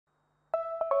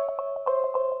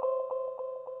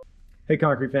Hey,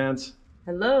 concrete fans.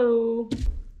 Hello.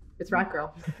 It's Rat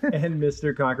Girl. And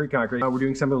Mr. Concrete. We're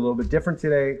doing something a little bit different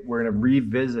today. We're going to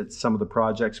revisit some of the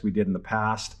projects we did in the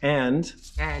past and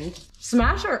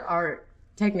smash our art,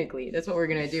 technically. That's what we're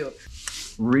going to do.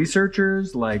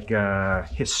 Researchers like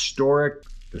historic.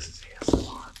 This is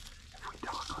ASMR. If we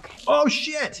talk, okay. Oh,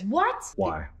 shit. What?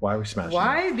 Why? Why are we smashing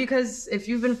Why? that? Because if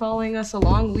you've been following us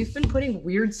along, we've been putting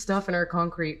weird stuff in our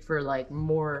concrete for like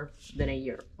more than a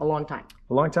year. A long time.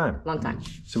 A long time. Long time.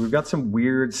 So we've got some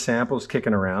weird samples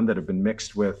kicking around that have been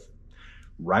mixed with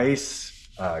rice,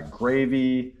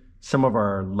 gravy, some of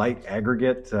our light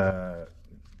aggregate. Yeah.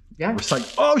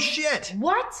 Recycle. Oh, shit.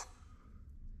 What?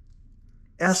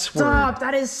 S word. Stop.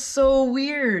 That is so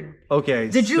weird. Okay.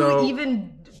 Did you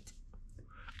even...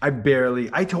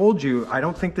 I told you, I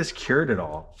don't think this cured it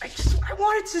all. I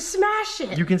wanted to smash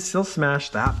it. You can still smash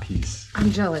that piece.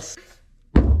 I'm jealous.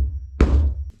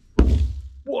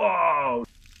 Whoa.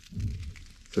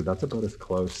 So that's about as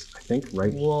close. I think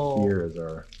right here is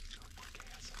our...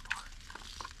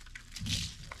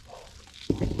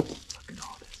 Look at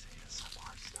all this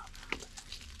ASMR stuff.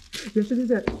 Yes, it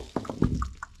is it.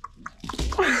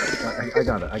 I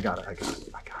got it.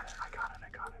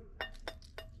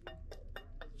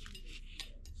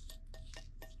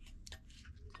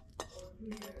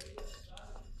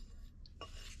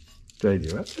 Did I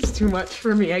do it? It's too much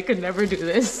for me. I could never do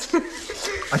this.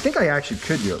 I think I actually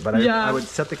could do it, but Yeah. I would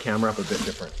set the camera up a bit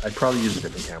different. I'd probably use a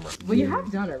different camera. Well, you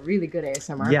have done a really good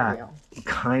ASMR video.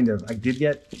 Kind of. I did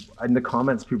get, in the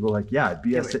comments, people were like, yeah, it'd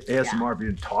be ASMR if you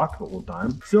didn't talk the whole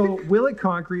time. So, will it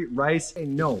concrete, rice,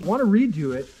 and no. Want to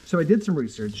redo it, so I did some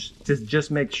research to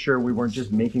just make sure we weren't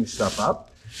just making stuff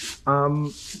up.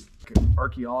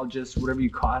 Archaeologists, whatever you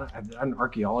call it, an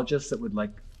archaeologist that would like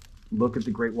look at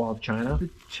the Great Wall of China. The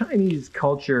Chinese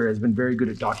culture has been very good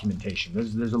at documentation.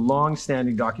 There's a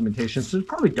long-standing documentation, so there's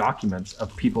probably documents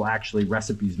of people actually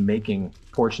recipes making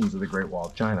portions of the Great Wall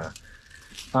of China.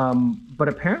 But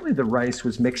apparently the rice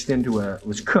was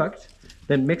was cooked,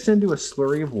 then mixed into a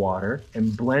slurry of water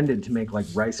and blended to make like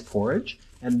rice porridge,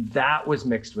 and that was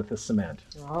mixed with the cement.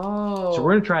 Oh. So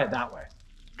we're gonna try it that way,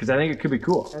 because I think it could be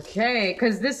cool. Okay,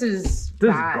 because this is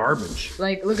garbage.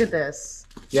 Like, look at this.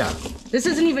 Yeah. This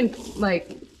isn't even,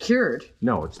 like, cured.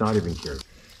 No, it's not even cured.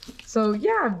 So,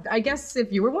 yeah, I guess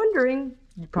if you were wondering,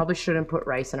 you probably shouldn't put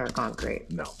rice in our concrete.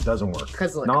 No, doesn't work.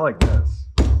 'Cause look. Not like this.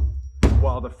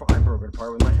 Well, I broke it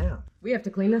apart with my hand. We have to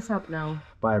clean this up now.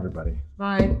 Bye, everybody.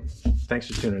 Bye. Thanks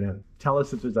for tuning in. Tell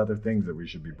us if there's other things that we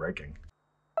should be breaking.